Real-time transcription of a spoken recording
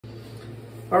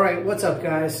All right, what's up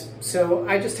guys? So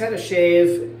I just had a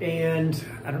shave and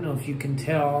I don't know if you can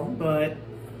tell, but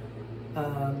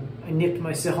I nicked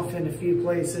myself in a few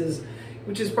places,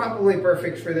 which is probably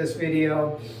perfect for this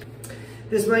video.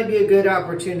 This might be a good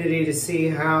opportunity to see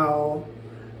how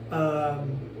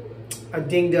a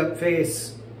dinged up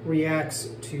face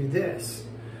reacts to this,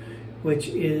 which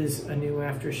is a new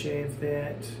aftershave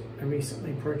that I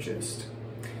recently purchased.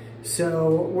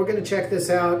 So we're going to check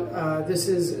this out. This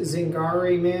is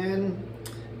Zingari Man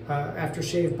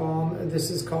aftershave balm. This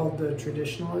is called the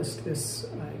Traditionalist, this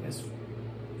I guess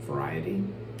variety.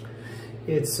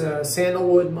 It's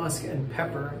sandalwood, musk, and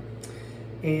pepper,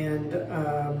 and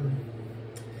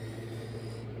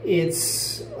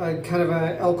it's a kind of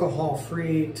an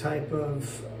alcohol-free type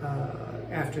of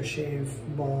aftershave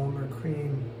balm or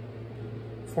cream.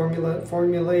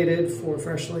 Formulated for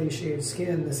freshly shaved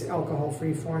skin. This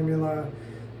alcohol-free formula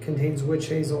contains witch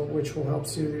hazel, which will help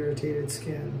soothe irritated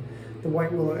skin. The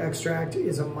white willow extract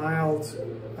is a mild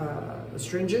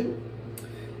astringent,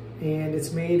 and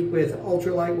it's made with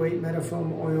ultra lightweight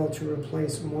Meadowfoam oil to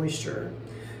replace moisture.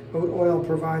 Oat oil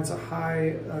provides a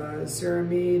high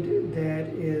ceramide that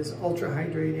is ultra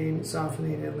hydrating,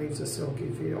 softening, and leaves a silky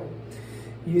feel.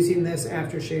 Using this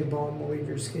aftershave balm will leave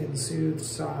your skin soothed,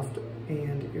 soft,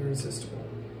 and irresistible.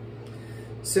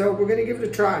 So we're going to give it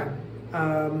a try.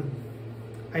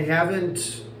 I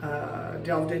haven't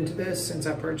delved into this since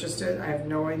I purchased it. I have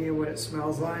no idea what it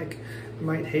smells like. I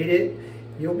might hate it.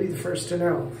 You'll be the first to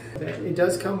know. It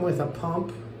does come with a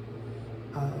pump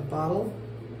bottle,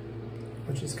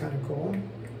 which is kind of cool.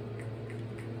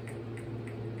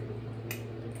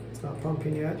 It's not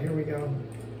pumping yet. Here we go.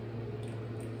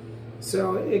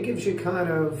 So it gives you kind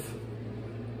of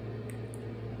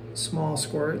small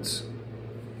squirts.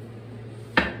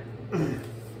 I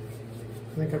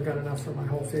think I've got enough for my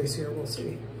whole face here. We'll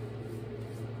see.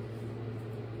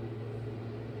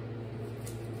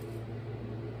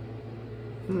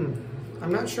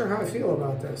 I'm not sure how I feel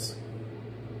about this.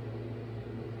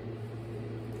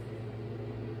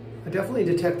 I definitely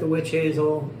detect the witch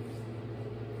hazel.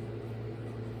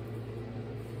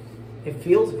 It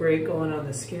feels great going on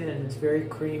the skin. It's very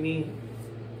creamy.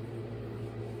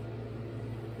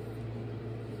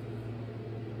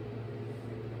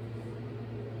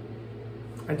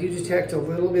 I do detect a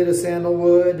little bit of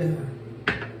sandalwood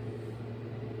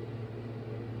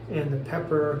and the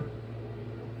pepper.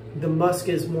 The musk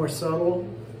is more subtle.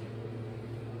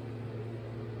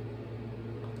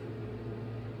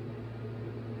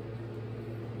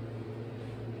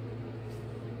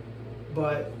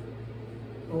 But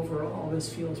overall,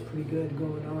 this feels pretty good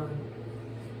going on.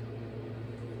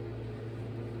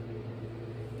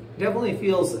 Definitely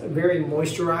feels very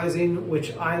moisturizing,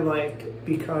 which I like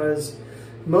because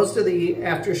most of the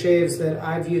aftershaves that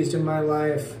I've used in my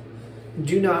life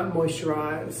do not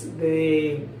moisturize.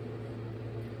 They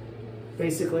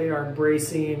basically are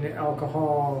embracing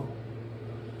alcohol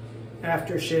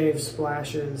aftershave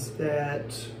splashes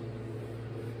that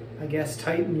I guess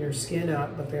tighten your skin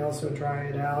up, but they also dry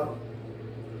it out.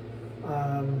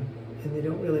 And they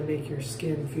don't really make your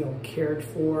skin feel cared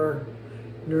for,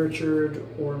 nurtured,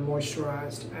 or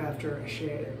moisturized after a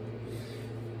shave.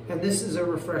 And this is a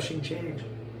refreshing change.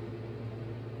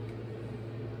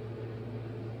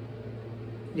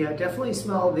 Yeah, I definitely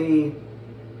smell the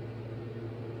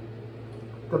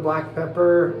black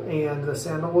pepper and the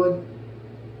sandalwood.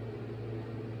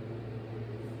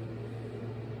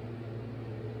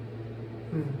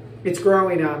 It's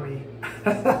growing on me.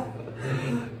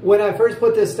 When I first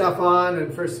put this stuff on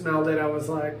and first smelled it, I was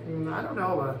like, I don't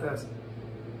know about this.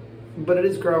 But it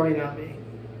is growing on me.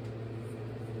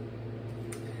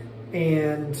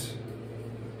 And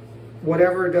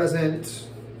whatever doesn't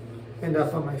end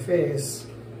up on my face,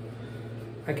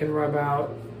 I can rub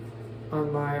out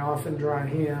on my often dry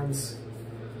hands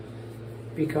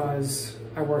because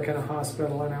I work in a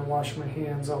hospital and I wash my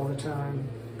hands all the time,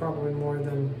 probably more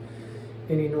than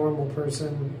any normal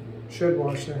person should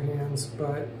wash their hands,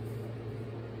 but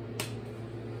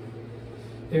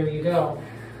there you go.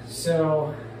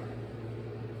 So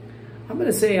I'm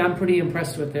gonna say I'm pretty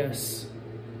impressed with this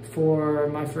for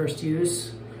my first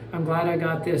use. I'm glad I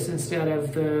got this instead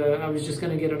of I was just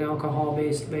gonna get an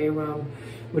alcohol-based bay rum,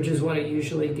 which is what I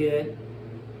usually get.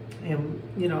 And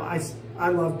you know, I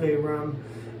love bay rum,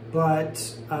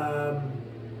 but I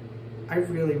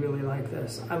really, really like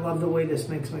this. I love the way this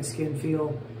makes my skin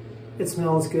feel. It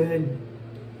smells good.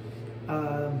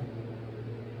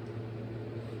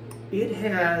 It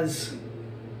has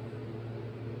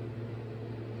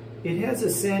a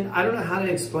scent. I don't know how to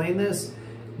explain this,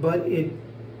 but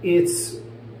it's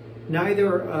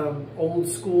neither an old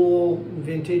school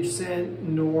vintage scent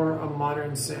nor a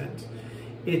modern scent.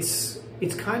 It's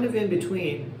kind of in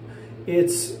between.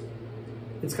 It's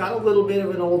got a little bit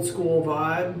of an old school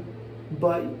vibe,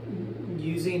 but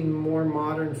using more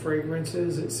modern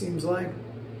fragrances, it seems like,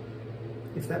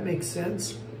 if that makes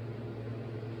sense.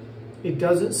 It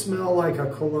doesn't smell like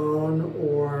a cologne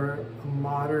or a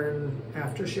modern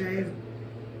aftershave,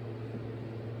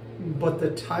 but the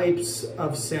types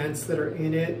of scents that are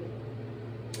in it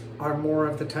are more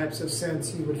of the types of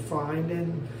scents you would find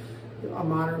in a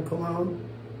modern cologne.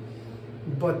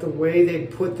 But the way they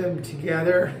put them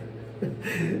together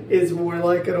is more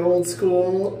like an old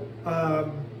school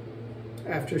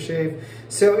aftershave.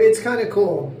 So it's kind of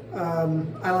cool.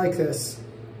 I like this.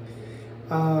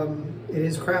 It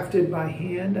is crafted by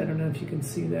hand. I don't know if you can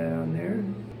see that on there.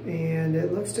 And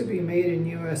it looks to be made in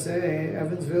USA,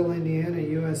 Evansville, Indiana,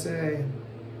 USA.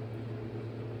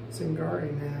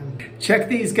 Zingari Man. Check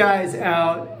these guys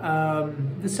out.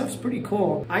 This stuff's pretty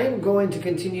cool. I am going to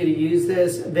continue to use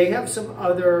this. They have some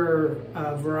other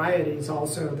varieties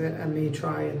also that I may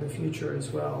try in the future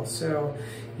as well. So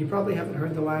you probably haven't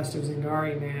heard the last of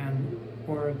Zingari Man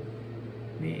or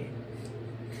me.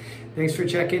 Thanks for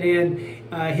checking in.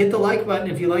 Hit the like button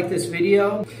if you like this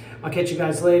video. I'll catch you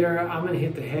guys later. I'm gonna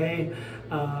hit the hay.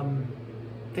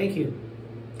 Thank you.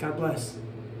 God bless.